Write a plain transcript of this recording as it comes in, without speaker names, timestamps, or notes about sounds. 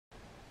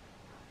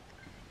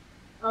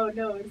Oh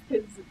no, it's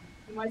because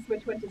my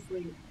Switch went to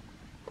sleep.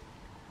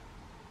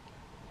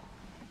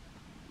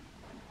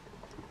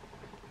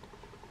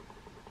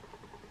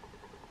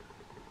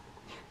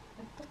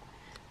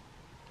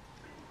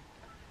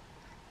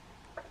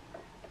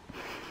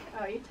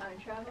 Oh, you time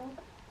travel?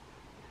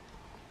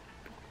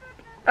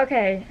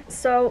 Okay,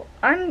 so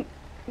I'm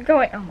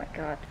going. Oh my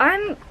god.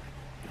 I'm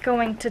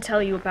going to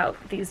tell you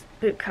about these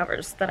boot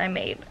covers that I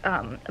made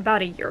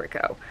about a year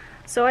ago.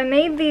 So I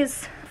made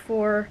these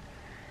for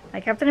my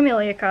Captain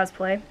Amelia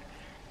cosplay,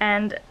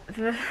 and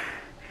the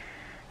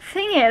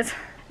thing is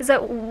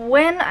that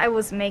when I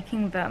was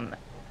making them,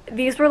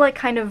 these were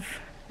like they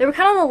were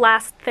kind of the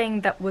last thing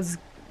that was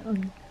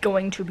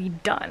going to be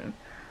done.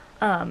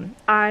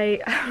 I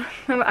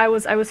I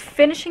was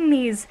finishing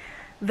these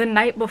the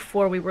night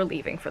before we were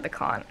leaving for the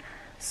con,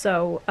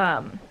 so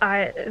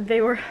I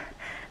they were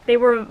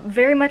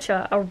very much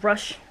a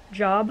rush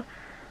job,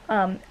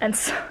 and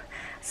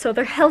so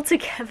they're held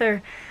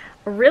together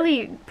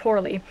really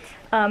poorly.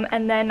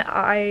 And then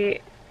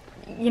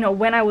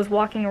when I was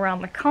walking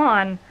around the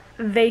con,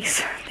 they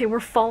were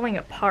falling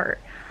apart.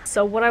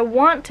 So what I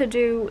want to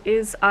do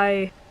is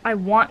I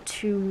want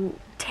to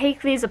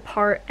take these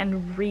apart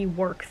and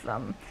rework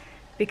them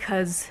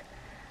because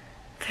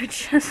they're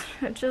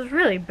just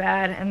really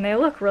bad and they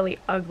look really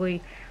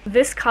ugly.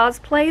 This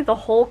cosplay, the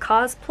whole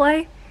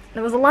cosplay,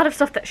 there was a lot of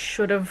stuff that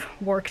should have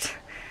worked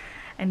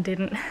and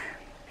didn't.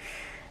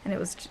 And it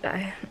was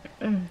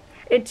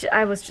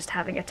I was just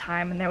having a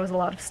time, and there was a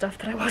lot of stuff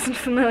that I wasn't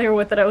familiar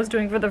with that I was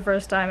doing for the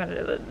first time.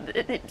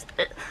 And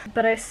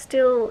but I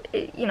still,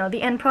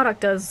 the end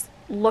product does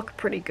look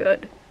pretty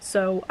good.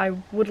 So I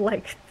would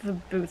like the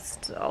boots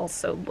to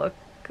also look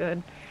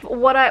good.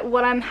 What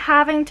I'm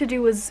having to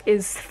do is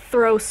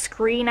throw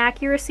screen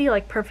accuracy,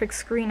 like perfect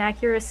screen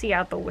accuracy,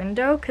 out the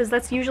window, because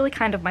that's usually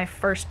kind of my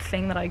first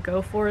thing that I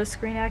go for is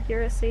screen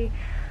accuracy.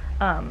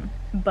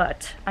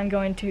 But I'm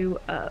going to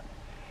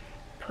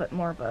put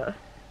more of a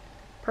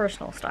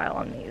personal style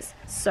on these.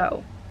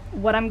 So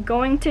what I'm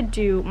going to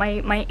do,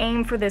 my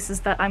aim for this is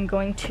that I'm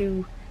going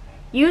to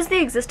use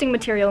the existing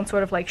material and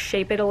sort of like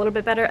shape it a little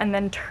bit better and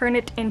then turn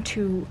it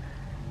into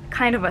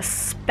kind of a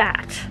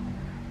spat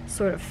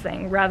sort of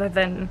thing rather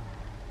than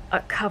a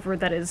cover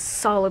that is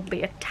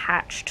solidly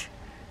attached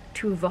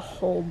to the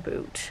whole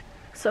boot.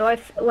 So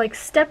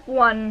step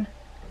one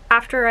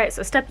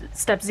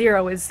step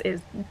 0 is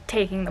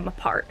taking them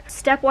apart.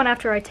 Step 1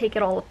 after I take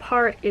it all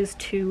apart is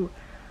to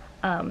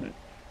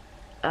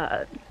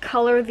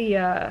color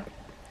the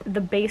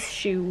base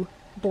shoe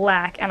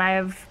black, and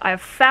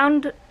I've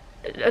found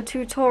a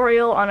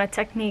tutorial on a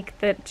technique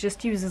that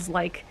just uses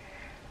like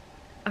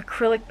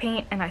acrylic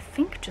paint and I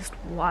think just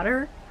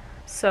water.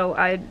 So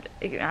I'm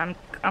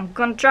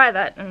gonna try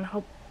that and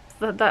hope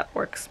that that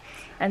works,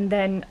 and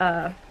then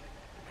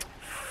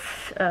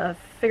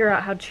figure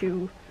out how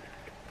to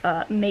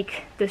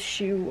make this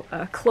shoe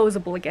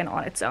closable again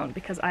on its own,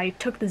 because I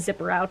took the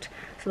zipper out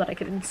so that I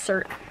could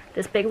insert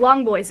this big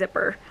long boy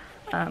zipper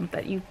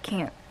that you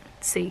can't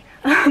see.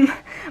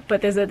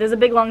 But there's a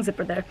big long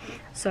zipper there,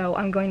 so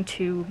I'm going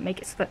to make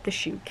it so that the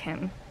shoe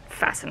can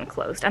fasten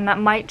closed, and that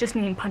might just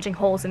mean punching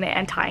holes in it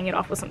and tying it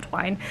off with some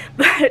twine,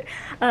 but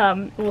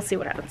we'll see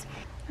what happens.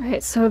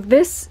 Alright, so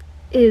this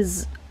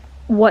is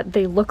what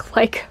they look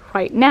like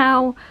right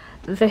now.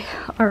 They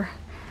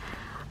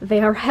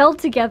are held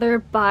together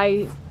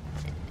by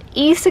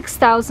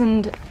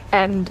E6000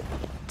 and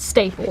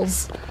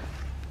staples,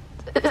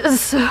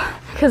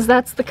 because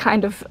that's the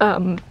kind of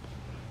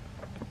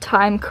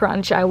time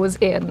crunch I was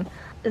in.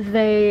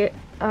 They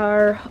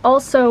are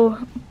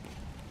also,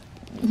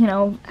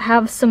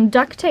 have some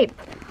duct tape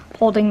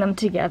holding them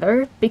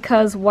together,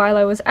 because while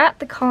I was at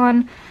the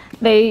con,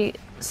 they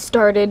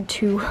started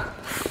to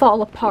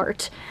fall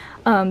apart,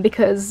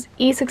 because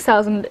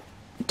E6000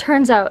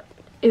 turns out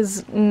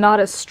is not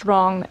as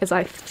strong as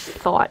I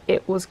thought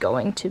it was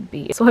going to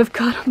be. So I've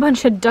got a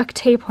bunch of duct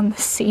tape on the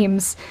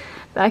seams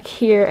back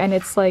here, and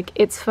it's like,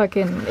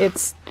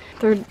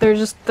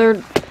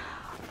 they're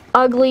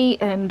ugly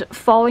and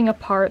falling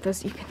apart.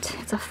 It's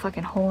a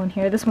fucking hole in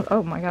here. This one,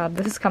 oh my god,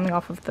 this is coming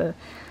off of the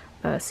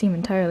seam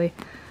entirely.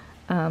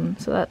 So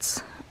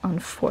that's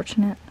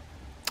unfortunate.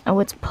 Oh,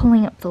 it's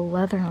pulling up the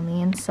leather on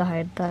the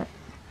inside. That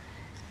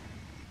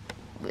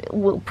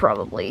will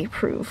probably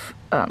prove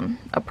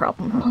a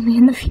problem for me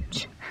in the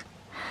future.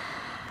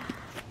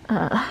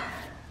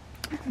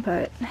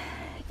 But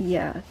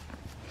yeah,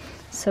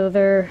 so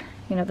they're,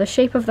 the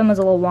shape of them is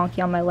a little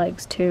wonky on my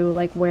legs too,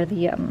 like where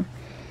the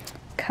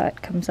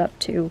cut comes up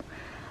to,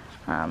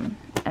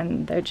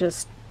 and they're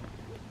just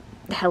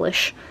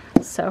hellish,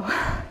 so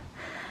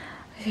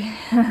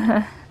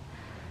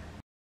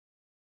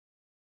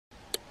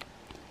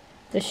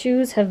the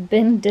shoes have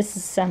been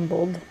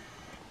disassembled.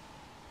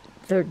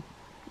 They're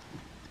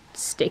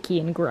sticky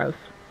and gross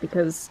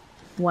because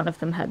one of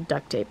them had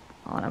duct tape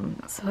on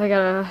them, so I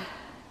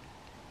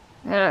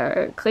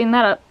gotta clean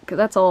that up, because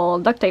that's all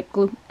duct tape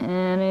glue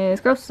and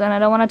it's gross and I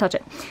don't want to touch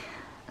it.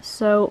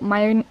 So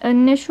my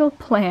initial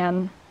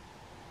plan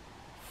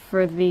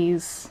for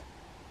these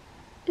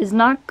is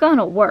not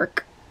gonna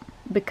work.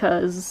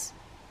 because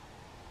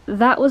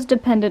that was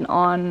dependent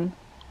on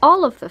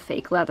all of the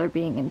fake leather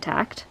being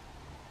intact,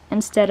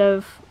 instead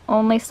of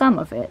only some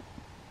of it.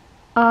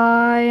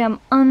 I am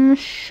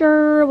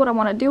unsure what I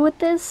want to do with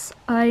this.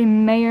 I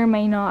may or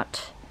may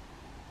not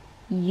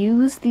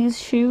use these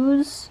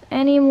shoes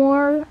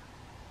anymore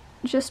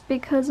just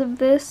because of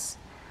this,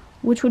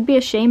 which would be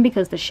a shame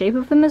because the shape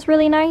of them is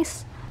really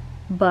nice,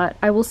 but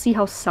I will see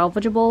how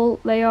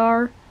salvageable they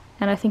are,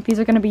 and I think these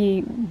are going to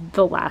be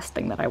the last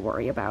thing that I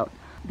worry about,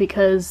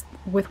 because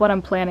with what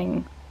I'm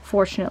planning,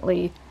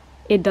 fortunately,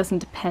 it doesn't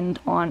depend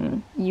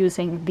on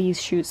using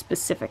these shoes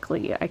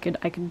specifically. I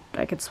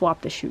could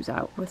swap the shoes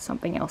out with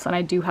something else, and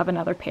I do have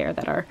another pair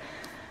that are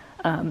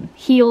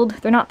heeled.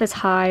 They're not this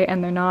high,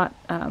 and they're not,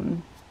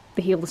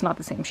 the heel is not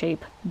the same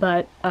shape,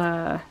 but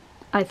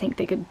I think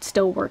they could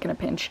still work in a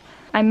pinch.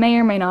 I may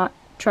or may not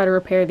try to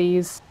repair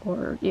these,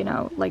 or, you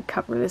know, like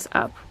cover this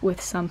up with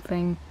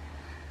something.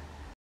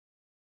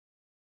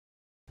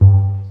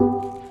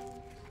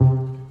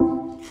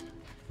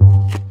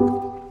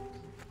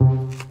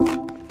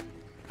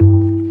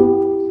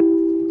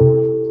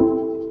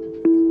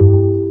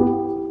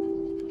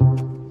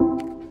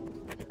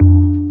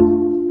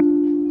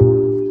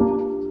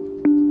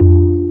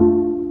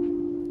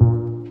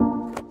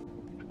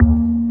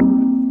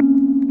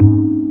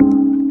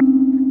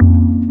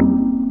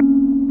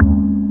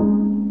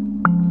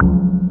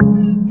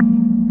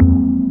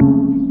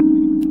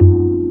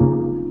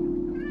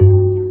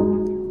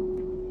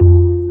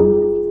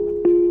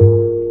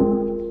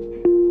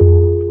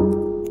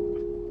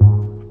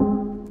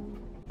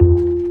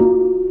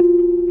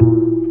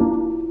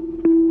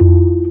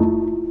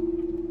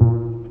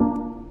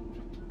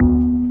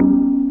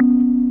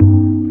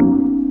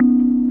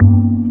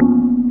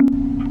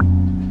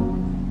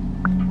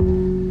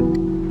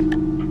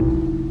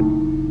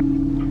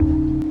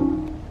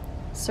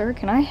 Sir,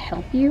 can I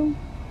help you?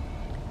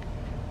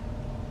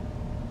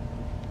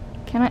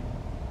 Can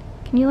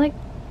you like...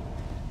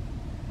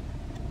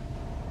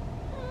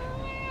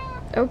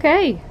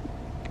 Okay.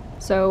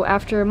 So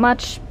after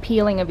much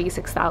peeling of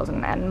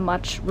E6000 and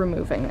much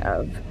removing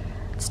of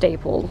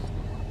staple,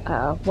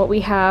 what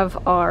we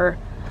have are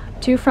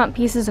 2 front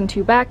pieces and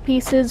 2 back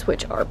pieces,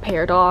 which are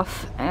paired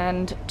off,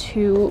 and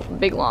 2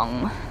 big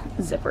long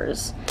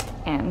zippers,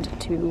 and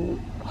 2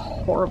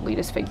 horribly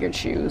disfigured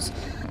shoes.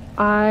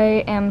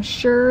 I am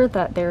sure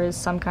that there is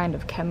some kind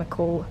of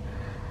chemical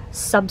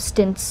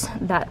substance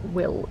that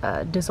will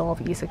dissolve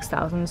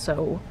E6000,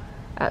 so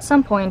at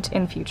some point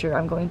in future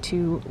I'm going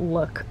to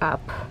look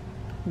up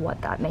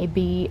what that may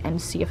be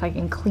and see if I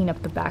can clean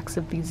up the backs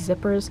of these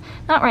zippers.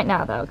 Not right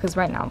now though, because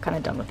right now I'm kind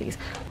of done with these.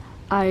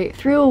 I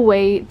threw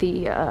away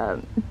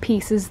the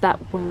pieces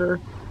that were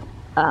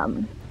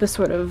the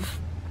sort of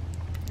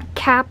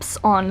caps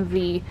on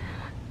the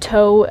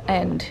toe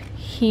and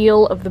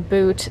heel of the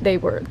boot.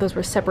 Those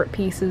were separate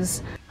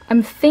pieces.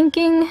 I'm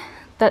thinking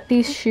that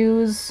these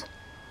shoes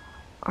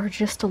are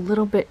just a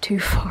little bit too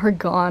far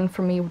gone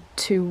for me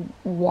to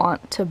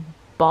want to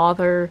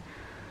bother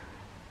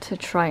to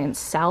try and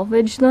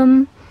salvage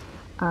them,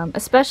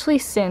 especially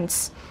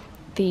since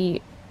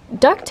the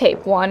duct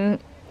tape one,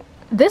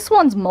 this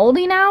one's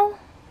moldy now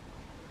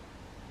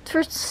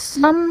for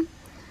some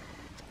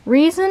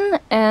reason,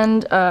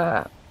 and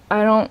I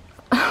don't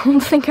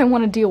think I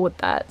want to deal with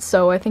that,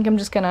 so I think I'm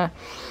just gonna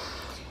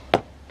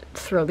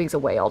throw these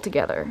away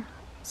altogether.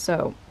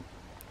 So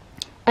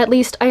at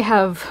least I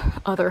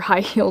have other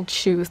high-heeled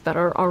shoes that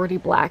are already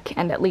black,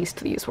 and at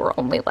least these were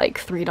only like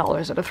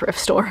 $3 at a thrift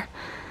store.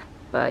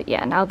 But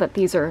yeah, now that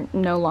these are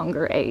no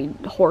longer a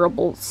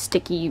horrible,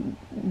 sticky,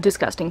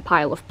 disgusting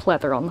pile of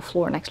pleather on the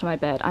floor next to my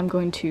bed, I'm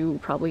going to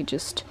probably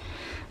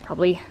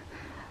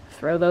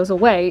throw those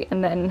away,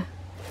 and then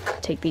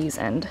take these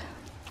and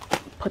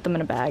put them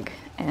in a bag,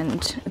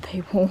 and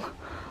they will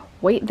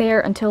wait there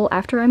until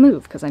after I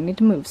move, because I need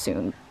to move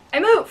soon. I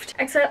moved!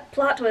 Except,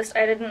 plot twist,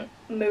 I didn't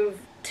move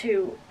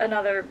to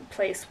another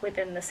place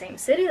within the same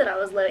city that I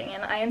was living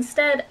in. I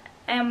instead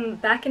am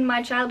back in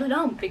my childhood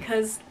home,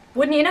 because,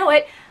 wouldn't you know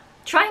it,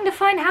 trying to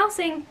find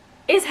housing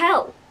is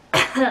hell.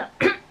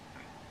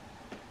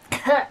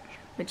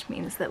 Which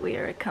means that we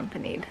are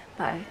accompanied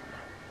by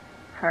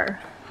her.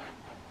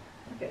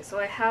 Okay, so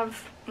I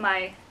have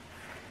my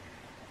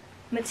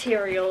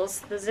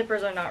materials. The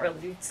zippers are not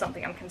really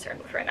something I'm concerned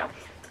with right now.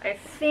 I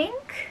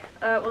think,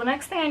 well, the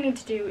next thing I need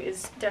to do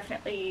is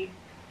definitely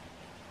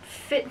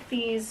fit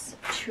these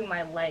to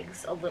my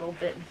legs a little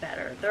bit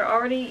better. They're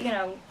already, you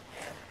know,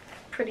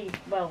 pretty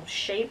well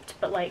shaped,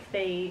 but like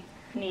they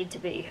need to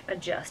be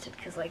adjusted,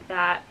 because like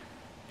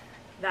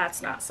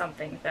that's not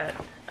something that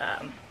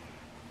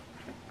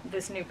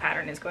this new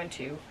pattern is going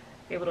to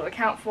be able to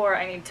account for.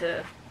 I need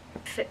to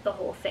fit the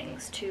whole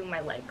things to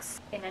my legs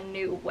in a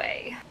new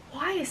way.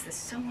 Why is this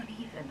so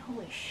uneven?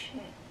 Holy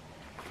shit.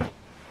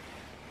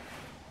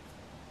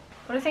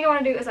 What I think I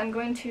want to do is I'm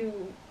going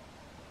to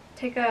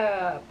take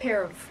a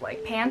pair of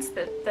like pants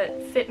that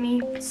fit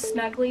me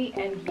snugly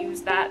and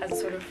use that as a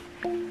sort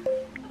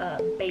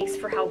of base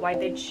for how wide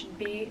they should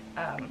be,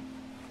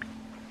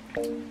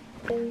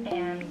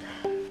 and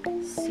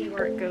see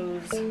where it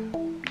goes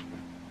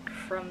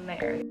from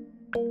there.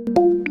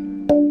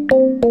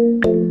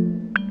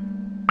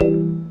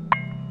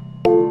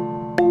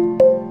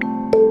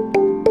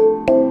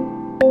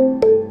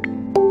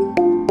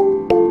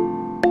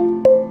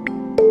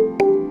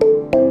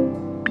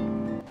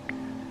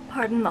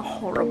 Pardon the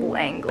horrible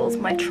angles,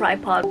 my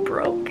tripod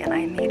broke and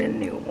I need a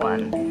new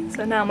one.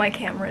 So now my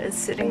camera is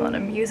sitting on a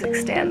music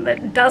stand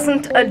that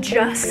doesn't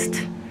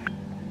adjust.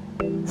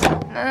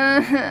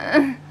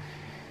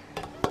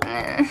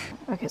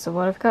 Okay, so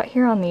what I've got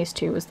here on these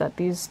two is that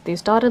these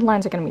dotted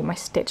lines are going to be my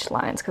stitch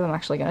lines because I'm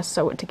actually going to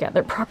sew it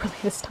together properly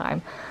this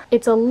time.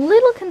 It's a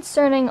little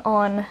concerning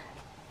on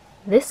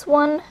this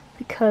one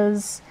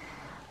because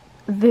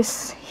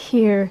this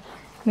here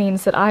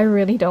means that I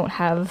really don't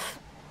have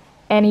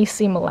any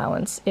seam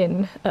allowance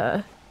in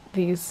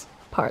these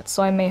parts,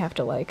 so I may have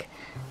to like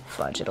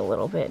fudge it a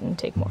little bit and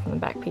take more from the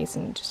back piece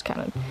and just kind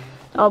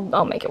of,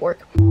 I'll make it work.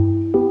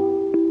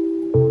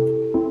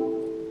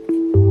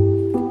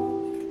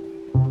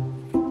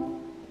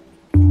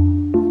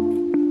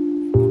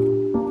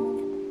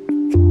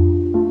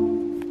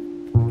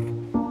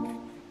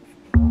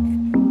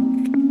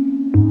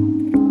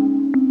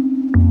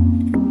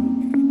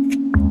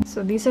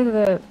 So these are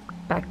the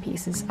back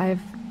pieces.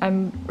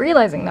 I'm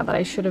realizing now that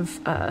I should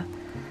have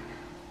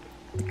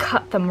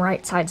cut them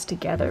right sides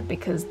together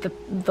because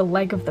the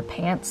leg of the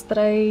pants that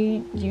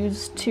I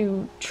used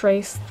to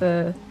trace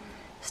the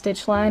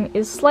stitch line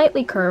is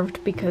slightly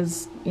curved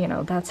because, you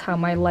know, that's how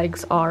my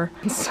legs are.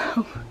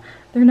 So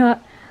they're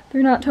not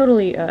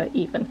totally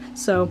even.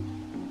 So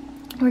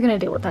we're gonna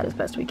deal with that as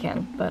best we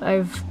can. But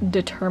I've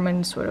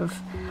determined sort of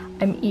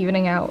I'm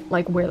evening out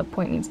like where the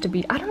point needs to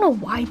be. I don't know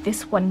why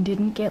this one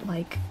didn't get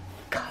like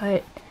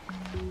cut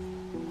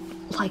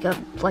like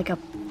a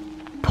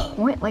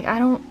point. Like I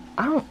don't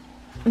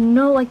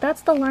know, like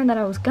that's the line that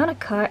I was gonna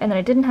cut and then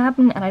it didn't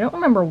happen and I don't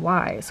remember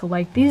why. So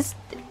like these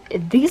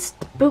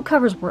boot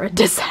covers were a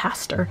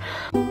disaster.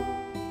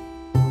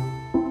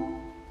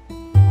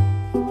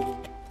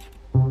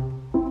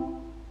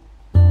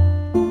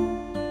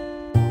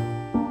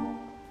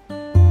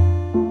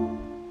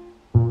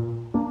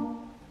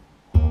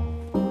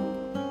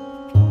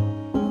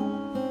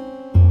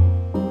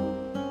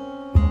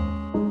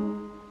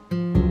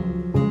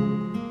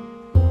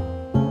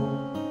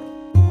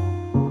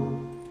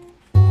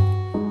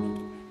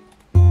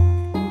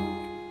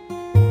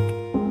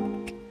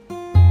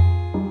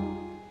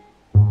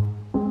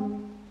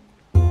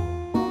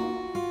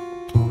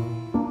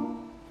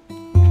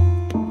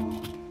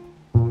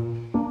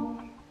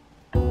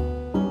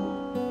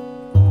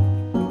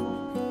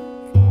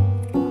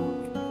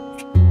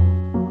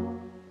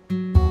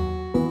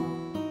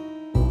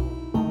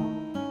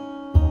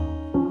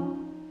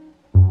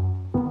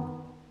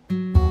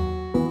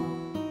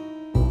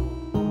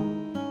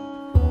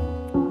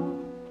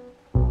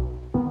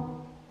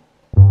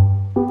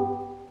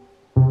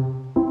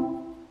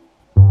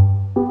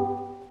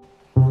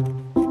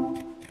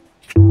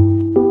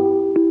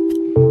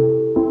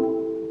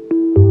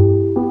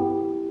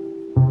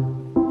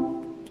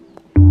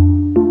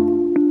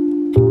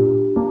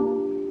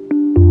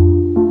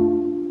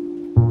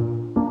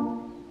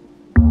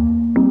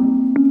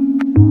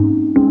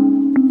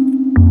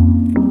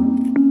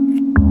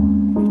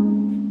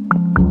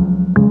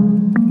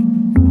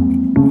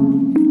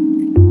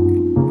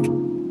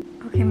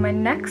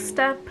 Next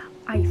step,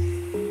 I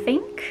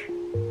think,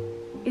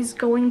 is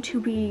going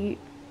to be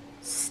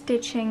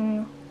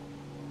stitching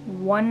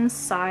one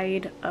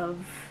side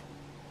of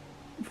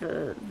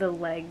the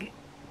leg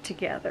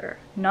together.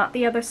 Not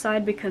the other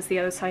side because the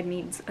other side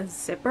needs a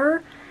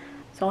zipper.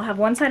 So I'll have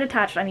one side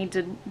attached. I need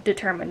to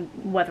determine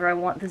whether I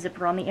want the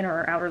zipper on the inner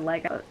or outer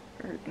leg,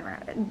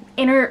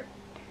 inner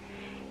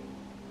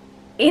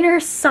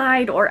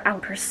side or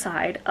outer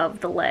side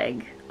of the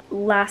leg.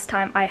 Last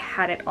time I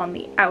had it on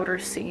the outer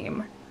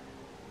seam.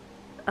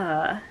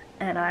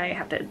 And I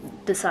have to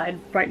decide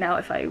right now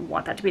if I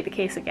want that to be the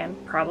case again,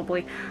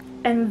 probably.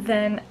 And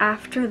then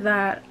after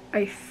that,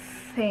 I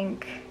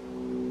think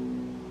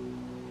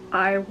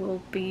I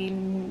will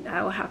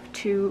have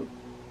to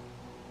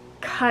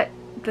cut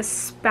the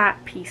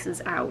spat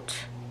pieces out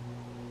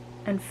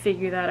and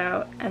figure that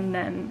out and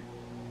then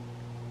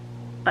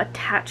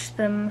attach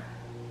them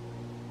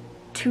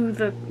to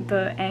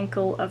the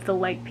ankle of the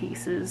leg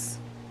pieces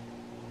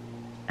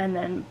and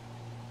then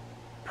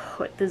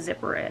put the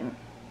zipper in.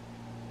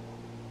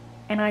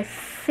 And I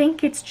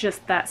think it's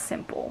just that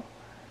simple.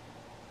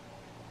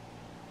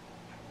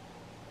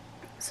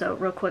 So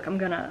real quick, I'm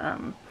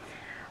gonna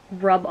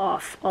rub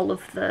off all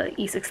of the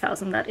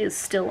E6000 that is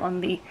still on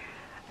the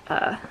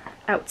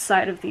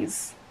outside of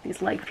these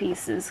leg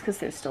pieces, because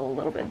there's still a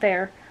little bit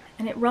there.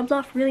 And it rubs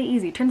off really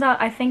easy. Turns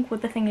out, I think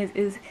what the thing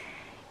is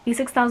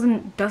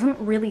E6000 doesn't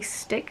really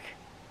stick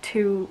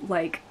to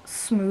like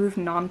smooth,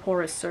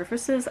 non-porous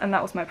surfaces, and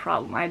that was my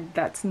problem.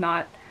 That's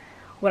not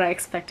what I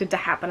expected to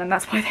happen, and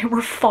that's why they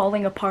were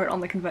falling apart on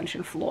the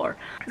convention floor,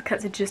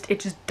 because it just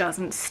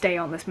doesn't stay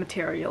on this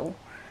material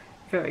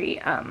very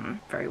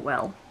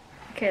well.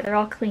 Okay, they're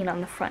all clean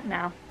on the front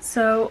now.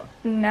 So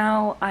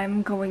now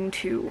I'm going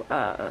to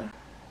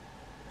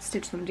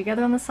stitch them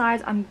together on the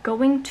sides. I'm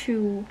going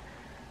to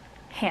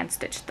hand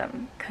stitch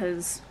them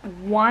because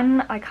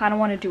one, I kind of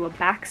want to do a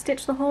back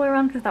stitch the whole way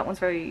around because that one's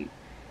very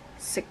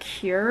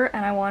secure,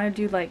 and I want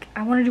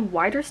to do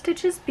wider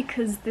stitches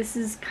because this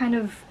is kind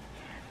of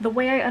the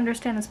way I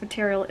understand this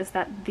material is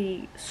that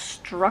the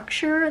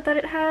structure that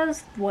it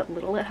has, what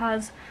little it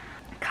has,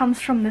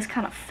 comes from this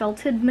kind of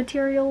felted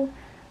material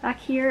back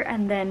here,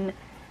 and then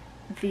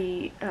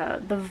the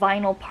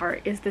vinyl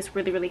part is this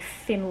really, really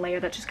thin layer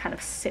that just kind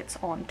of sits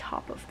on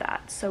top of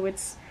that. So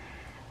it's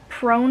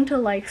prone to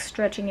like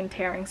stretching and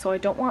tearing, so I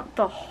don't want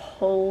the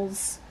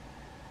holes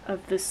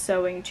of the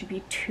sewing to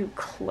be too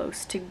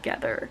close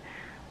together,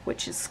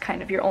 which is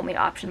kind of your only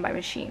option by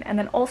machine. And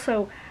then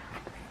also,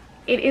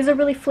 it is a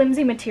really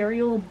flimsy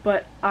material,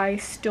 but I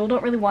still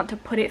don't really want to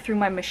put it through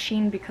my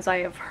machine because I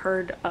have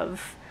heard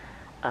of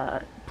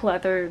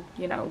pleather,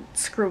 you know,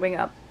 screwing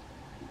up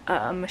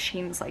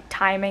machines like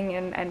timing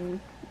and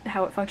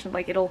how it functions.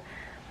 Like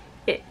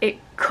it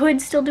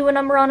could still do a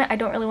number on it. I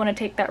don't really want to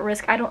take that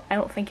risk. I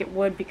don't think it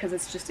would because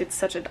it's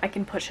such a, I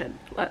can push a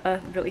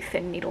really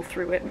thin needle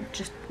through it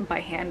just by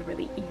hand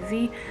really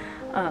easy.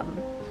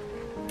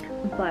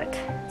 But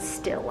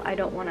still, I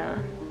don't want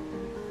to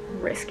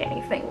risk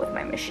anything with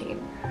my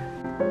machine.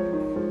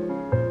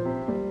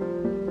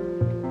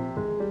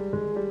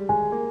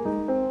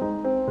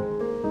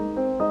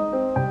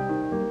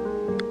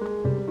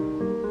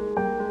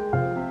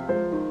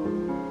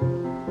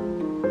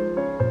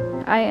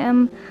 I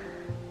am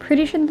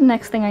pretty sure the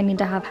next thing I need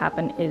to have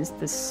happen is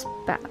the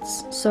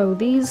spats. So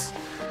these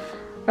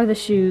are the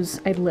shoes.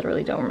 I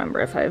literally don't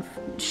remember if I've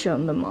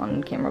shown them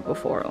on camera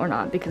before or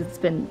not because it's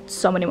been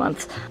so many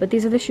months. But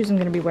these are the shoes I'm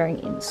going to be wearing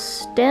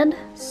instead.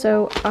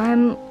 So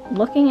I'm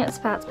looking at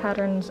spats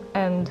patterns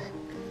and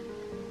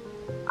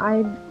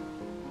I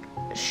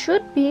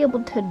should be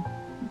able to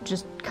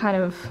just kind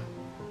of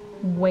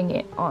wing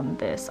it on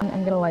this.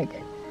 I'm gonna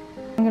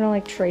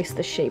like trace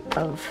the shape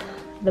of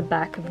the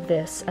back of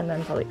this and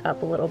then probably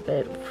up a little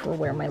bit for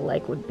where my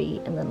leg would be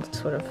and then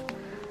sort of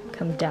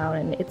come down,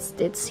 and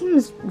it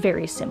seems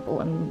very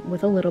simple, and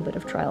with a little bit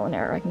of trial and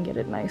error I can get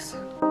it nice.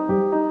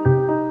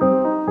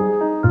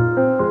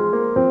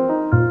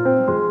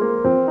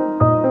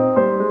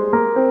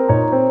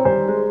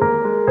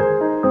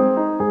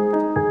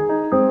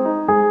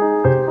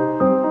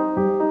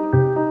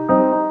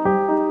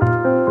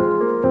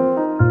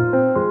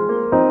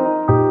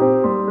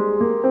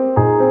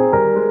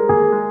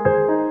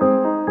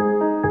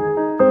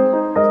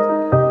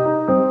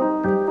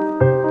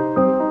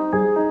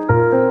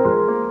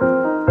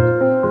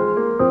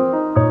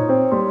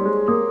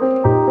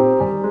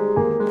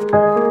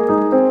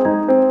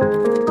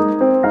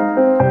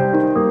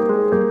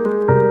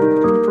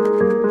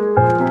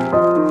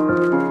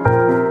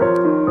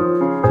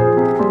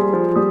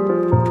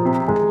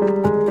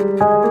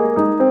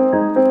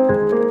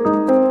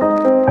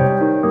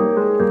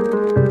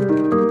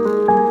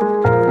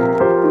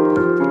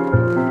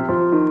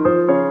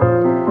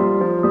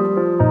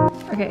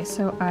 Okay,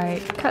 so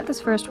I cut this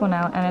first one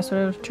out and I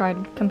sort of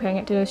tried comparing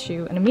it to a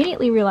shoe and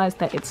immediately realized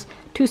that it's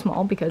too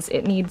small because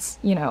it needs,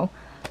 you know,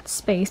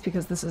 space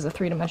because this is a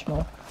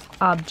three-dimensional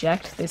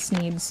object. This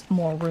needs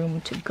more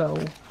room to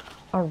go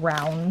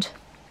around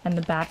and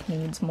the back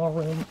needs more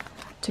room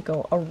to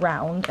go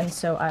around, and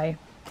so I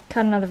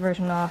cut another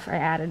version off. I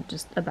added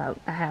just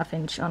about a ½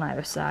 inch on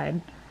either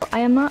side. I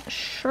am not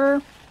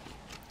sure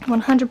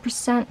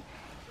 100%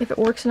 if it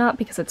works or not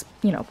because it's,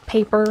 you know,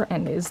 paper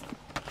and is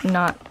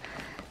not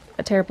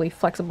a terribly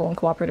flexible and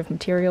cooperative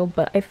material,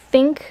 but I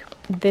think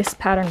this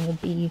pattern will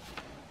be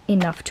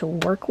enough to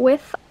work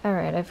with.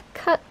 Alright, I've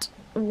cut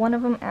one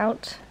of them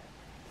out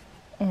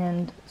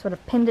and sort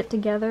of pinned it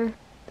together.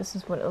 This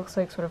is what it looks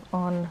like sort of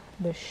on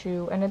the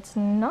shoe, and it's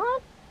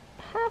not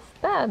half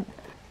bad.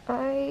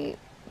 I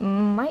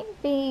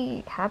might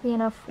be happy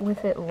enough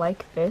with it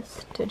like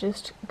this to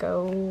just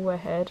go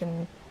ahead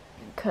and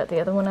cut the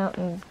other one out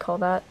and call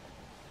that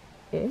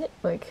it.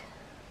 Like,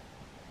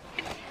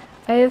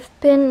 I've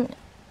been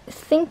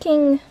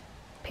thinking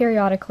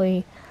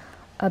periodically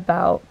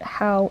about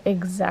how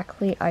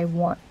exactly I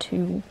want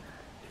to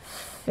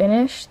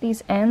finish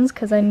these ends,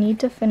 because I need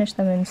to finish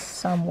them in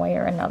some way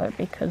or another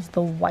because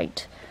the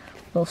white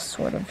will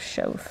sort of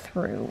show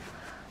through.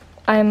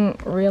 I'm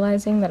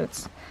realizing that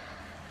it's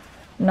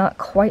not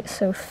quite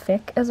so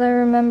thick as I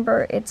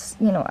remember. It's,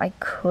 you know, I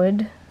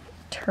could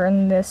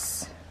turn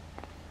this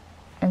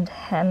and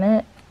hem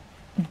it,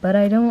 but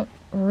I don't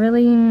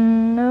really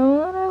know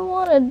that I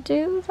want to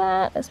do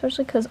that,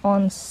 especially because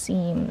on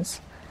seams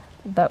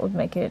that would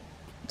make it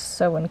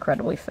so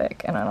incredibly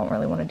thick and I don't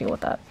really want to deal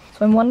with that.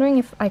 So I'm wondering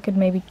if I could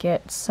maybe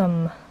get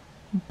some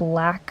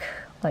black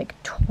like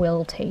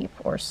twill tape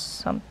or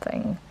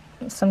something,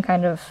 some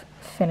kind of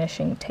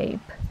finishing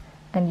tape,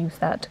 and use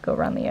that to go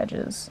around the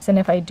edges. And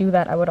if I do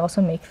that, I would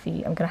also make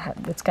the,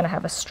 it's gonna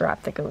have a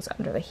strap that goes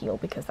under the heel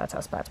because that's how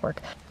spats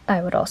work.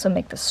 I would also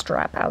make the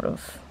strap out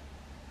of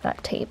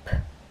that tape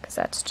because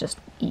that's just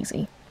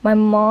easy. My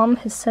mom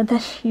has said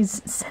that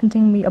she's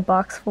sending me a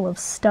box full of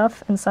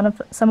stuff, and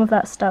some of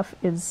that stuff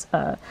is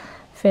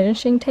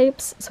finishing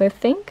tapes. So I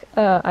think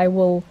I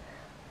will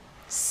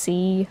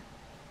see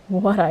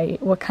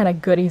what kind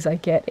of goodies I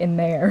get in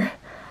there,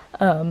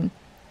 and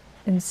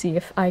see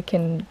if I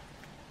can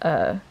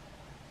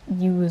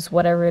use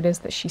whatever it is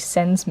that she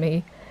sends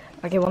me.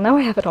 Okay, well now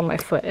I have it on my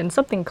foot, and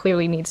something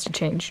clearly needs to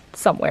change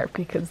somewhere,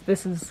 because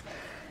this is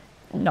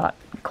not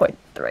quite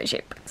the right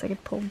shape. So I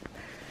could pull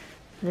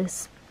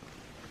this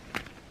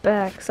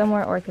back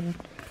somewhere, or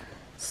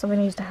something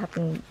needs to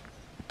happen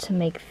to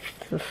make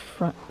the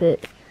front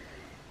bit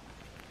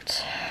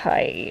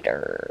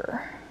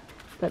tighter.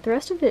 But the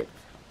rest of it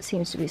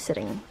seems to be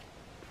sitting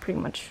pretty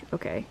much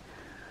okay.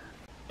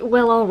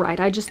 Well, alright,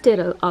 I just did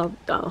a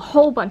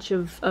whole bunch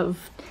of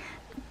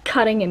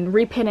cutting and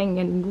repinning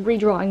and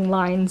redrawing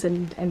lines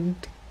and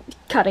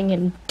cutting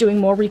and doing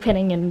more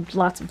repinning and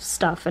lots of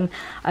stuff, and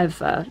I've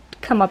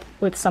come up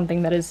with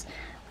something that is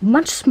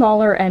much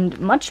smaller and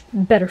much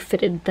better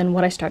fitted than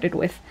what I started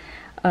with,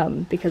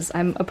 because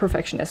I'm a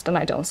perfectionist and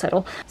I don't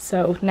settle.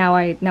 So now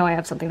I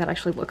have something that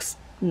actually looks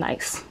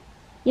nice.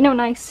 You know,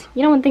 nice.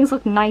 You know when things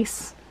look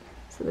nice?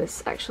 So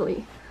this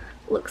actually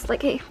looks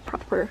like a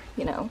proper,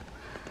 you know,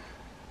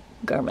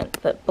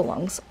 garment that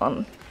belongs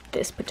on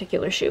this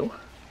particular shoe.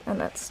 And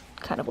that's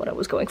kind of what I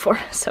was going for,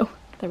 so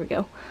there we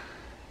go.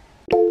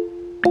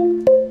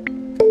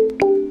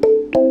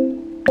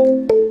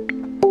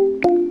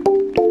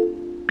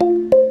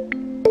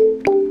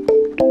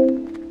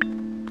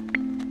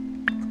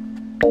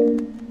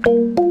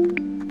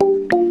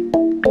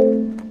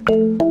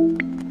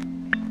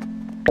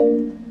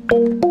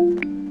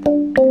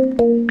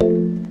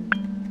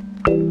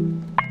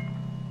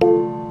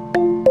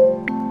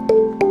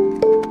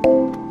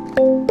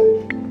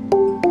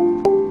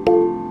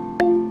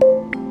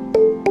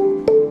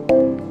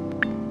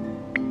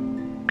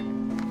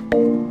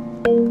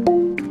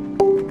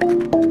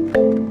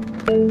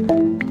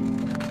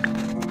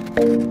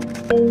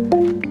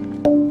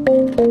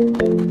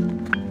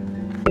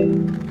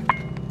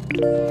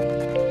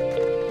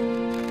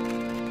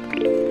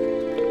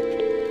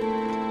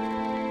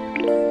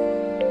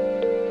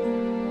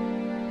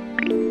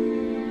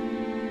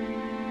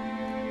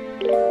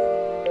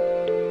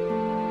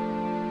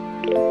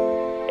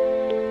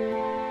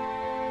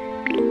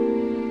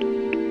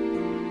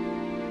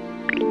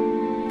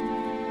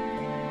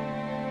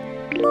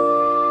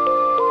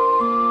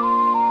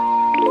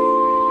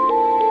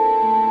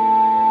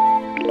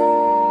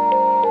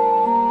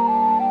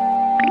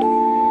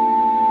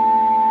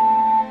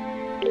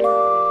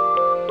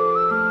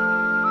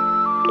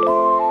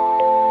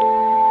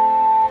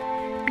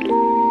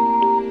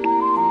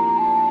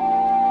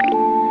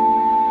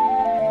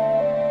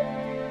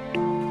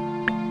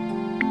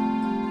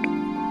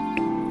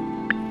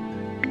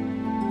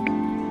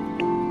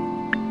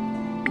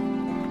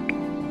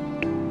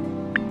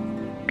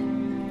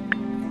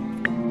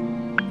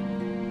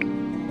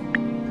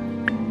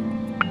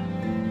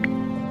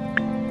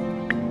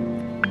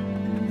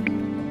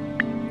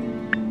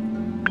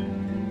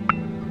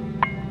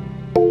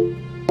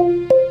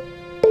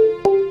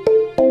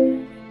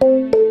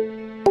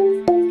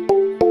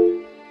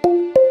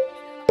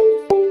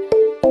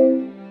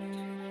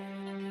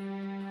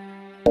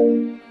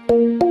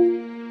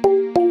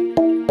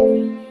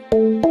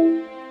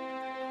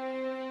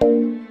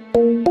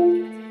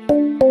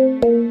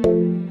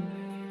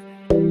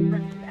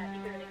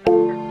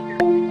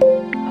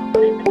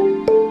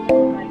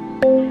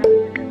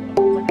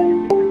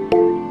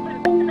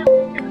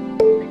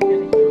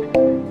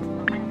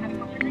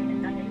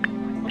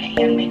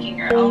 And making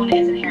your own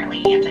is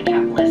inherently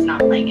anti-capitalist, not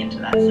playing into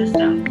that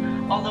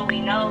system. Although we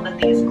know that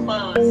these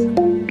clothes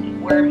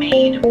were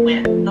made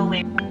with the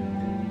labor.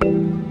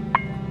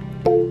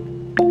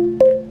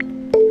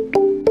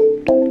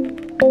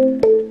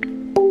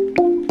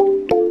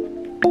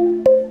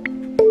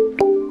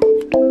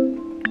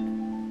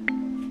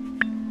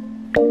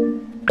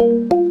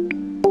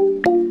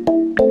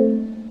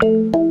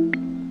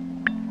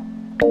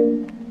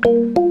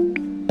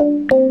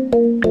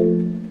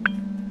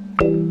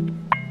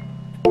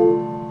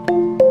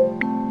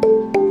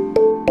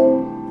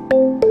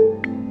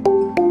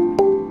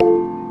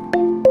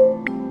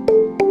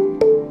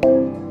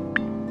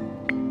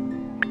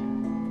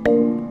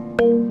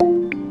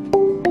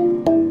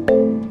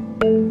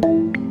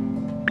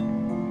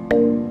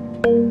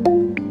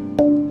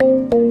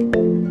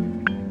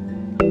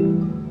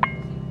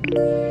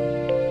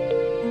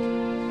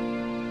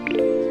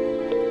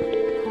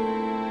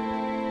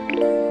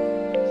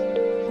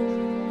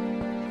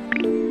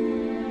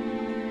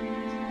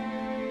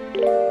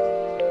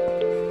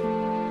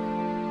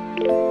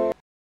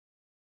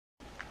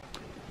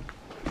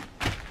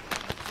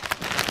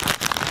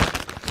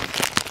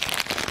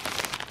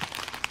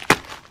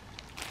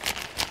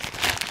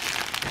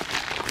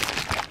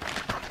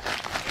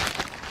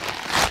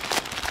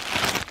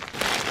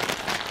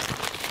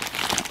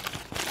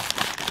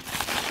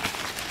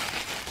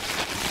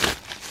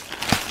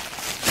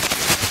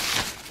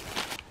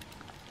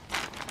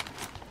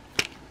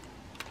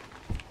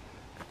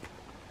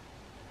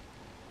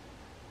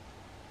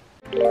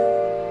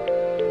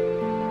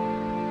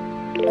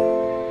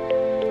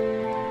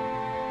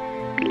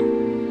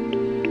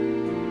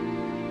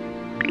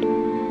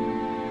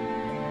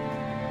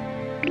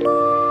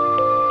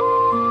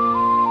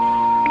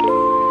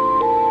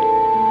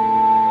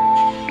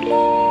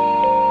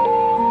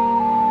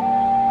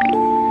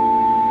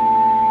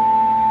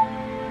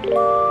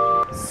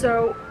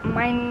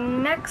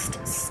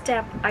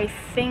 step, I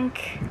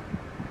think,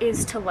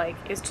 is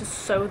to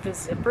sew the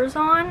zippers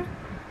on.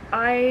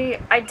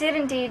 I did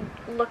indeed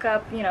look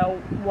up, you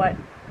know, what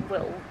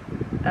will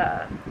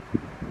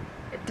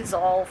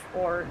dissolve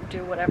or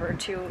do whatever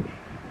to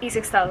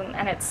E6000,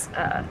 and it's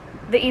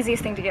the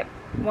easiest thing to get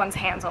one's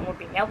hands on would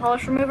be nail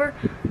polish remover.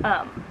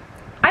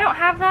 I don't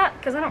have that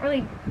because I don't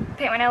really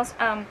paint my nails,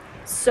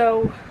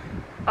 so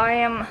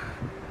I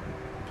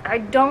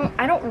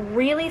don't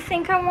really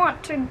think I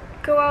want to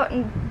go out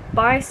and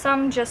buy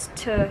some just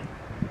to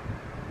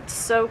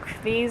soak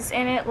these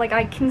in it. Like,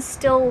 I can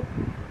still,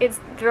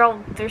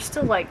 they're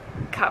still like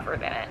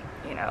covered in it,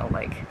 you know,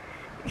 like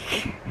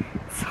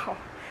so,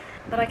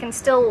 but I can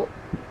still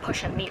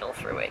push a needle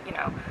through it, you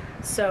know.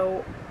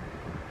 So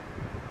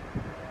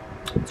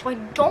I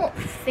don't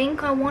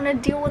think I want to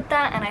deal with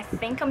that, and I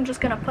think I'm just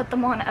gonna put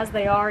them on as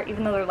they are,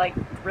 even though they're like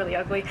really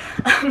ugly.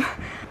 I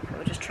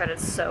would just try to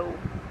sew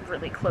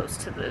really close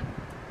to the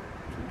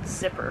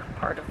zipper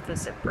part of the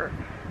zipper,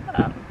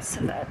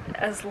 so that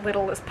as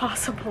little as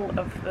possible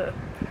of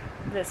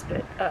this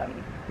bit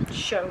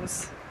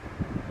shows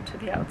to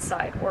the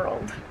outside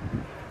world.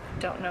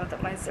 Don't know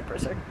that my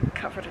zippers are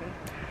covered in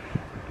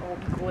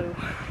old glue.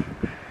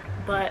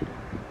 But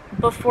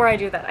before I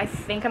do that, I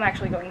think I'm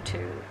actually going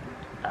to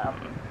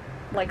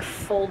like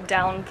fold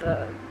down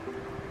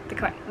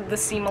the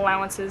seam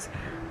allowances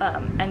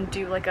and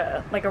do like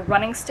a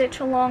running stitch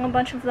along a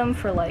bunch of them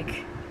for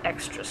like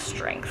extra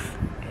strength.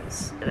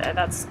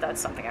 That's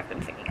something I've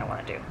been thinking I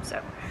want to do. So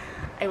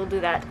I will do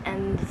that,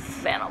 and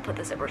then I'll put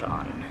the zippers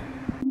on.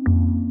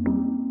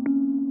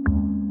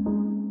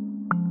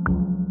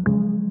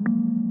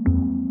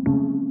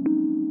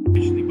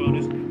 Officially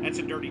bonus. That's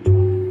a dirty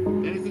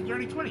 20. That is a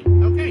dirty 20.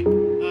 Okay.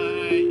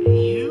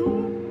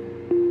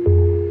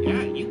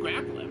 You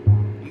grapple him.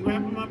 You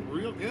wrap him up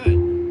real good.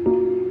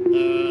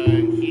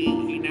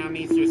 He now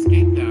needs to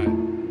escape that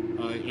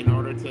in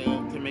order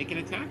to make an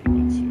attack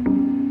against you.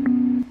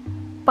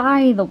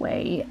 By the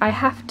way, I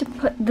have to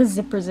put the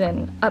zippers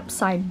in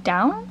upside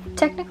down,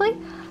 technically,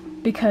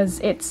 because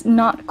it's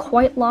not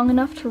quite long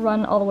enough to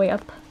run all the way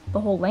up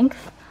the whole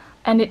length,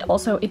 and it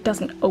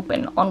doesn't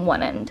open on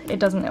one end. It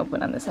doesn't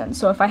open on this end.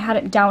 So if I had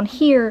it down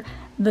here,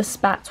 the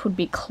spats would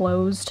be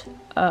closed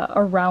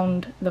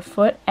around the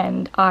foot,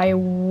 and I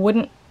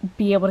wouldn't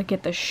be able to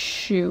get the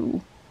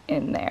shoe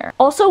in there.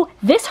 Also,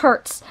 this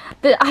hurts.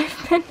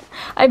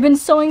 I've been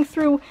sewing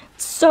through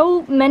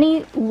so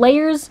many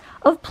layers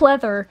of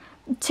pleather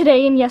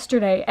today and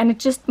yesterday, and it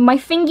just, my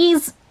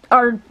fingies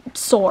are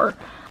sore.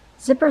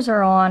 Zippers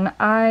are on.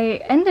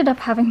 I ended up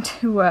having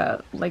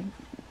to like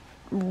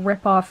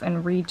rip off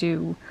and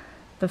redo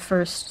the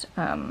first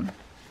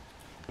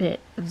bit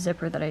of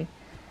zipper that I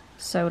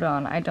sewed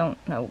on. I don't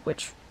know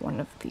which one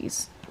of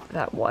these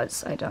that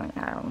was. I don't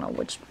know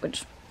which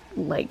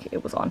leg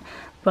it was on,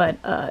 but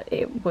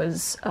it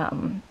was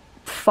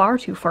far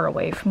too far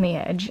away from the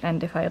edge,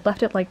 and if I had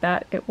left it like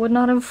that, it would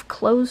not have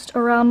closed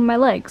around my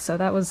leg, so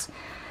that was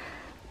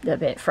a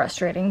bit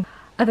frustrating.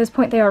 At this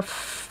point, they are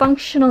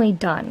functionally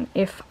done.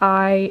 If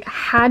I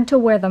had to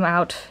wear them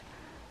out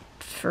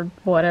for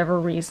whatever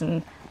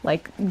reason,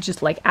 like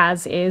just like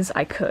as is,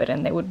 I could,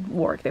 and they would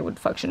work, they would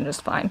function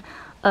just fine.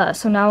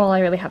 So now all I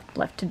really have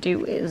left to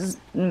do is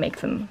make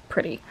them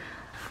pretty.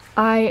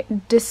 I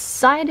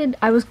decided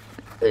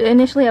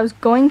initially I was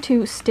going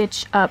to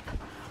stitch up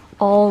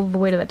all the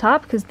way to the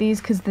top, because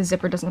the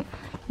zipper doesn't,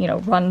 you know,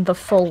 run the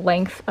full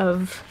length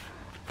of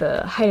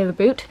the height of the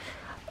boot.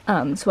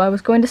 So I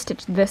was going to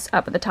stitch this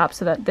up at the top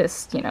so that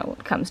this, you know,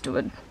 comes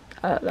to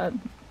a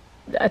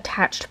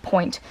attached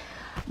point.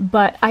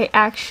 But I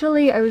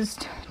was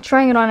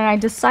trying it on, and I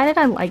decided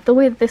I like the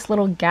way that this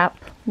little gap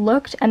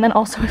looked, and then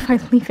also if I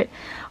leave it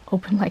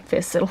open like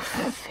this, it'll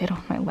fit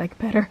on my leg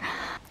better.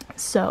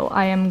 So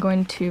I am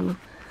going to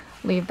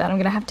leave that. I'm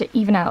gonna have to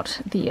even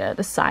out the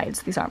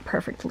sides. These aren't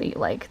perfectly,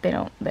 like, they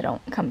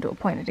don't come to a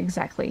point at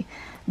exactly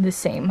the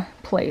same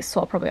place, so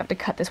I'll probably have to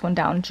cut this one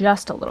down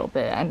just a little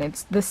bit, and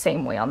it's the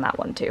same way on that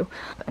one too.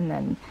 And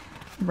then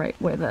right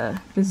where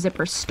the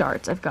zipper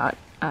starts, I've got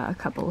a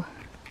couple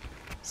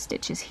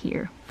stitches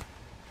here,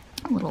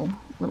 a little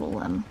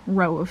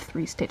row of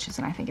 3 stitches,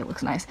 and I think it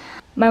looks nice.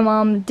 My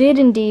mom did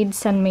indeed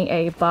send me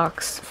a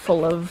box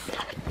full of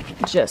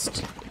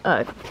just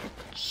a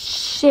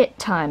shit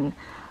ton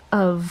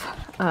of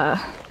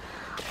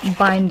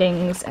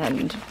bindings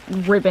and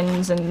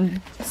ribbons and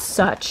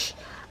such.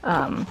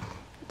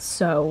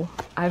 So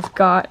I've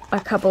got a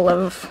couple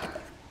of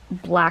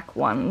black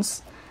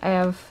ones. I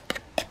have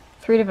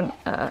 3 different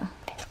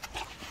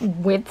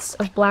widths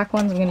of black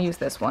ones. I'm going to use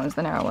this one as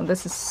the narrow one.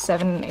 This is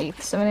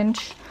 7/8 of an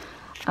inch.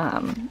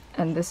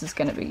 And this is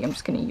going to be, I'm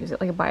just going to use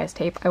it like a bias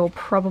tape. I will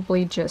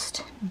probably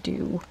just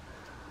do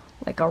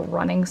like a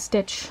running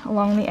stitch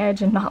along the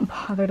edge and not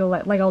bother to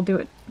I'll do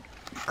it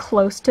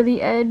close to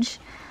the edge,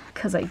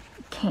 because I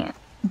can't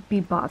be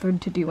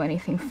bothered to do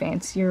anything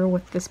fancier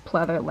with this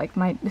pleather. Like,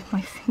 my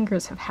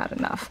fingers have had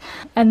enough.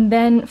 And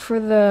then for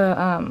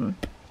the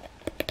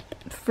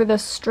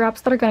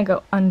straps that are going to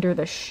go under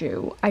the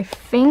shoe, I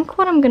think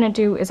what I'm going to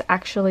do is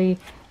actually,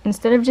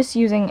 instead of just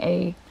using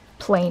a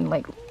plain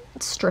like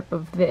strip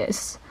of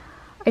this.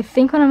 I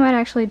think what I might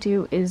actually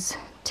do is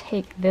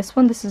take this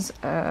one. This is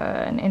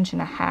 1.5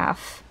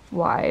 inches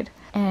wide,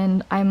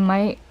 and I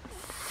might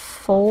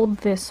fold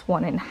this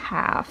one in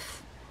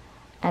half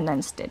and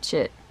then stitch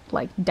it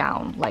like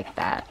down like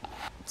that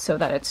so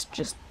that it's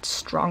just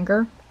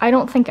stronger. I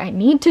don't think I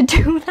need to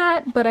do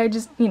that, but I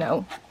just, you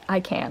know, I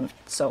can,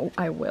 so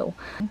I will.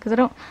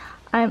 Because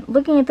I'm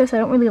looking at this, I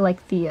don't really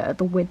like the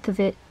width of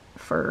it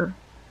for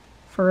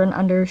an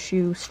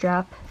undershoe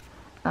strap,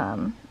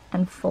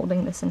 and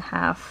folding this in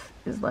half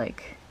is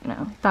like, you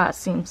know, that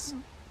seems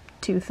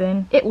too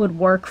thin. It would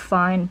work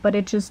fine, but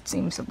it just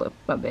seems a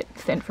bit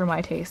thin for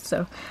my taste,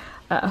 so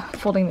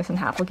folding this in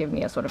half will give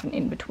me a sort of an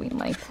in-between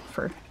length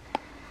for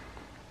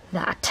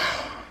that.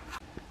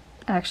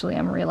 Actually,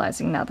 I'm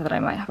realizing now that I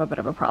might have a bit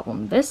of a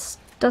problem. This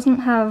doesn't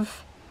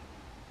have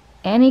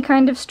any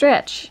kind of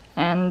stretch,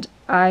 and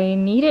I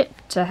need it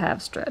to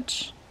have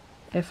stretch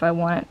if I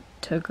want it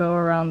to go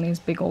around these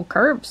big old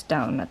curves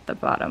down at the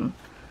bottom.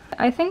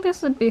 I think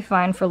this would be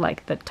fine for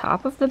like the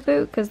top of the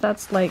boot, because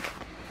that's like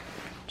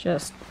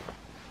just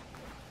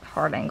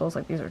hard angles,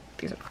 like these are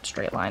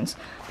straight lines.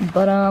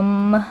 But I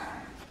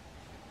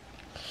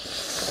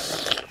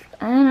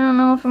don't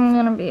know if I'm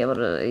gonna be able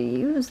to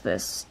use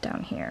this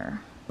down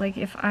here. Like,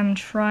 if I'm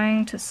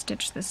trying to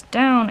stitch this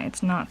down,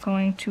 it's not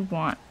going to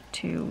want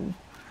to,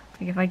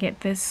 like, if I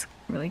get this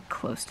really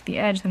close to the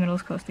edge, the middle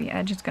is close to the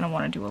edge, it's gonna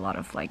want to do a lot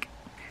of, like,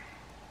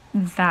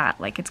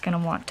 that. Like, it's gonna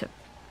want to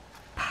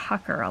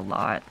pucker a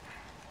lot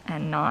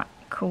and not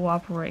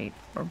cooperate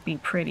or be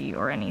pretty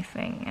or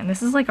anything. And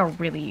this is, like, a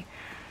really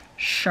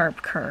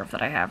sharp curve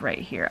that I have right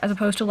here, as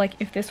opposed to, like,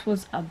 if this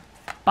was a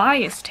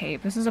bias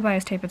tape. This is a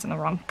bias tape, it's in the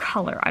wrong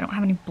color. I don't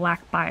have any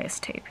black bias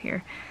tape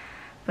here.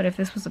 But if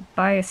this was a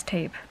bias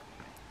tape,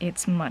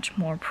 it's much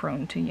more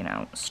prone to, you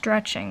know,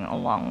 stretching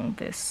along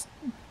this,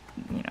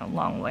 you know,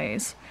 long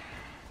ways.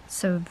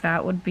 So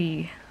that would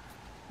be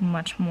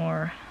much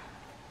more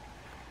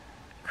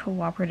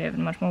cooperative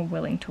and much more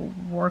willing to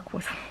work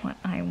with what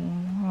I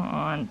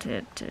want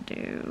it to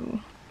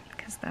do,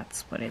 because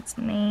that's what it's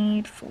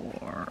made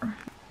for.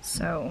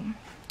 So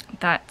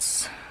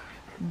that's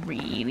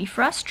really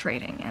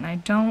frustrating, and I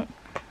don't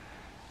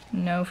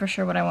know for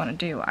sure what I want to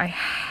do.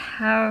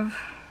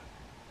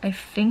 I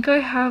think I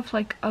have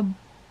like a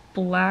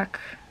black,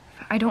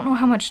 I don't know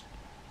how much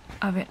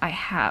of it I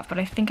have, but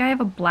I think I have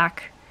a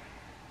black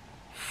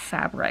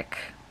fabric.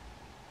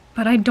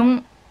 But I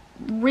don't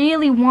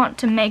really want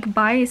to make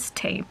bias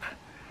tape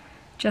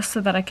just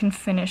so that I can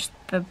finish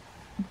the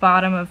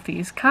bottom of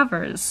these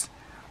covers.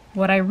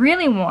 What I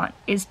really want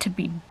is to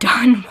be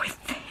done with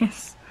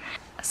this.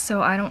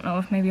 So I don't know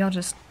if maybe I'll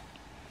just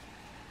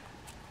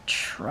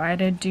try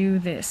to do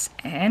this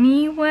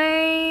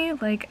anyway.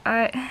 Like,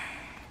 I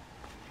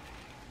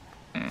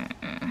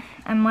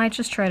might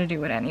just try to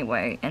do it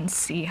anyway and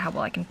see how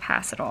well I can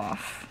pass it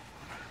off.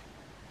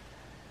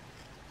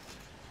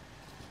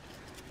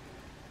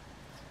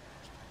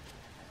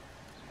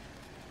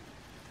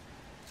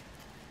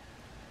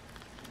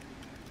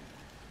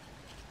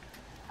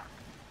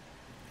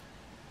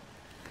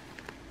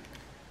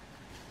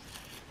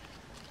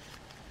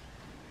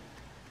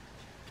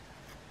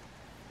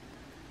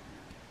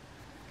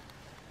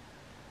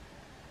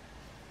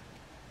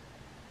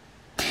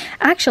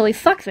 Actually,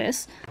 fuck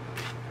this.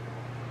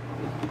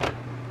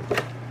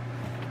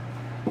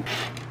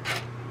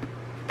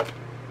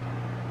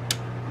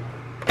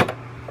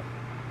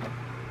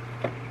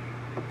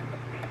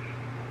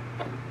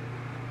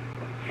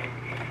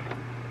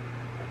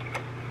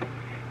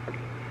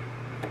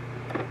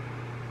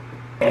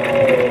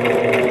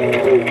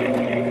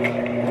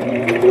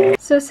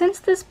 So since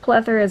this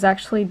pleather is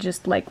actually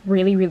just like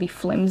really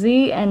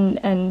flimsy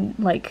and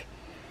like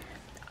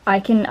I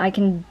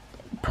can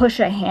push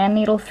a hand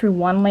needle through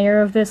one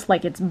layer of this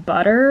like it's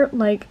butter,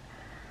 like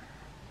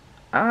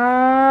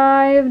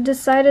I've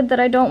decided that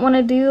I don't want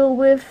to deal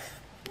with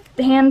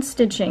hand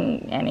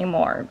stitching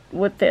anymore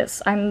with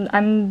this.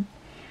 I'm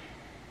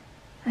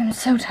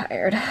so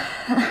tired.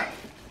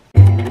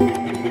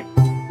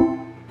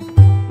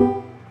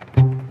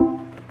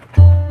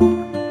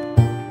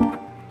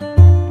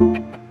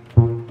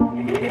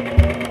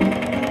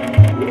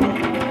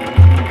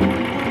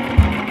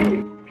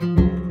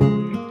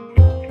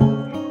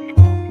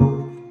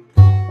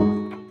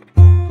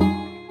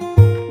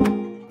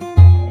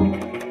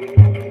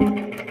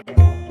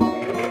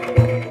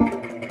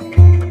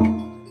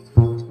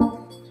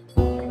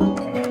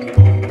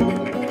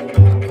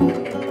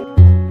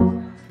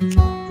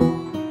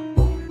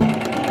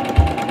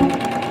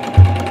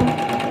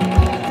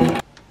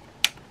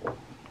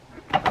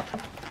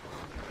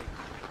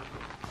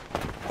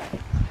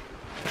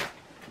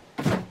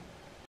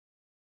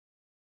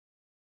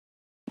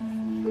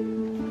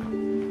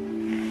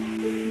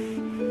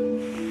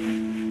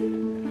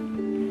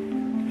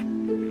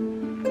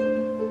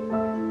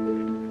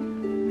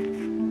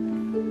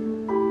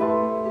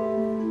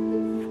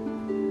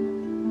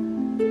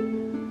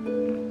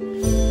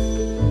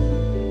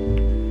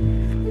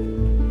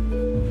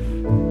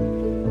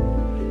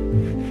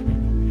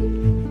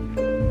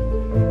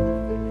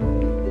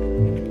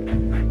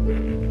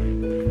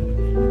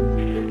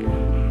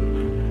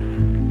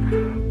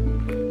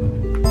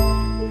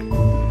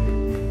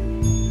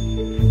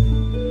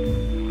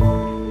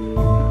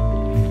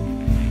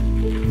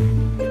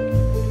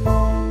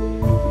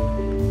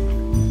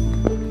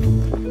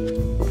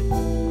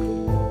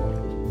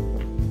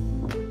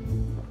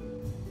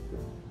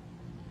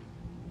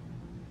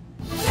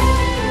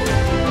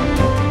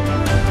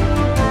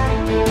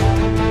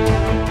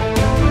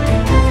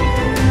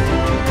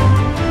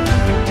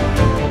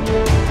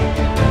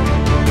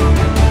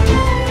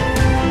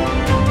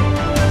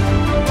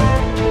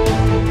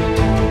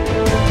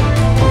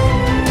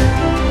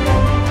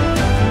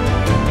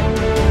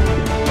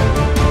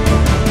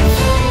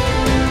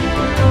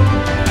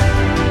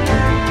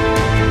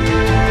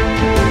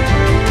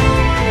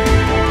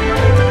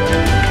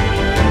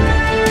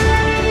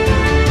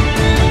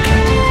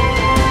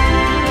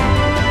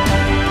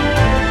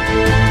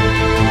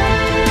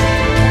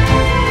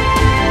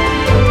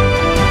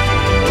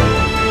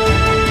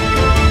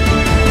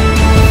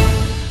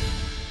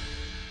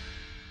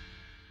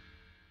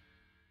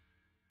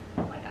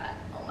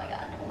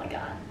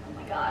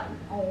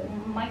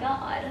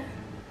 god.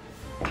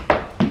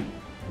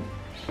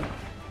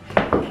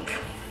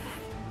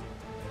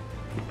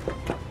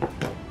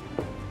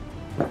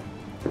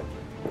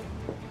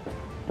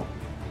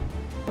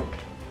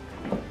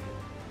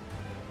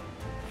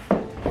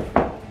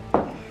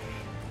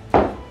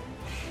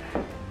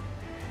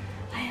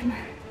 I am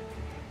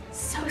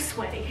so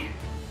sweaty.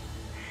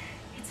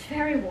 It's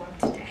very warm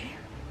today.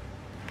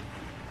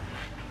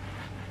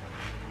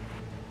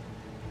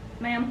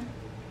 Ma'am?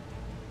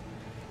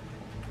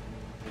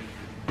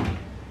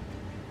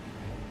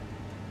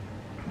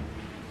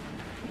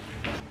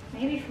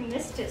 Maybe from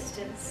this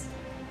distance,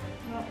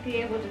 you won't be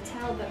able to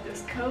tell that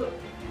this coat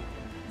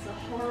is a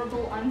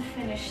horrible,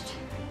 unfinished,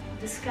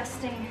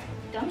 disgusting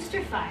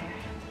dumpster fire.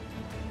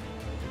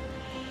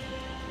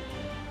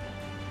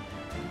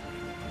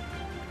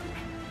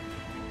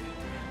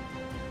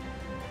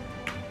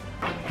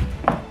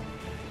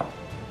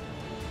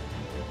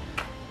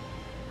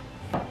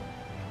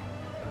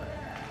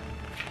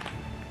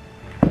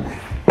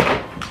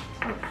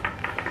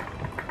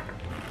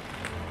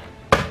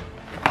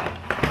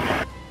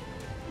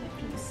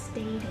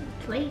 Stayed in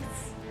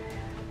place,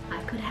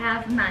 I could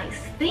have nice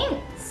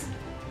things.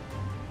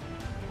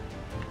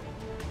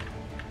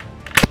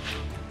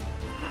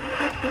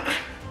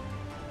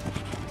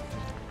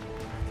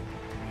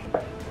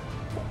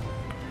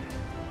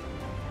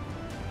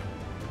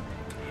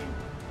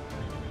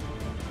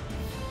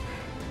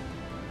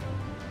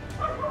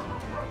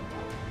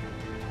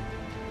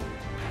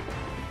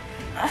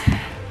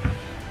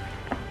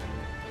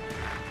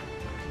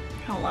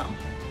 Hello.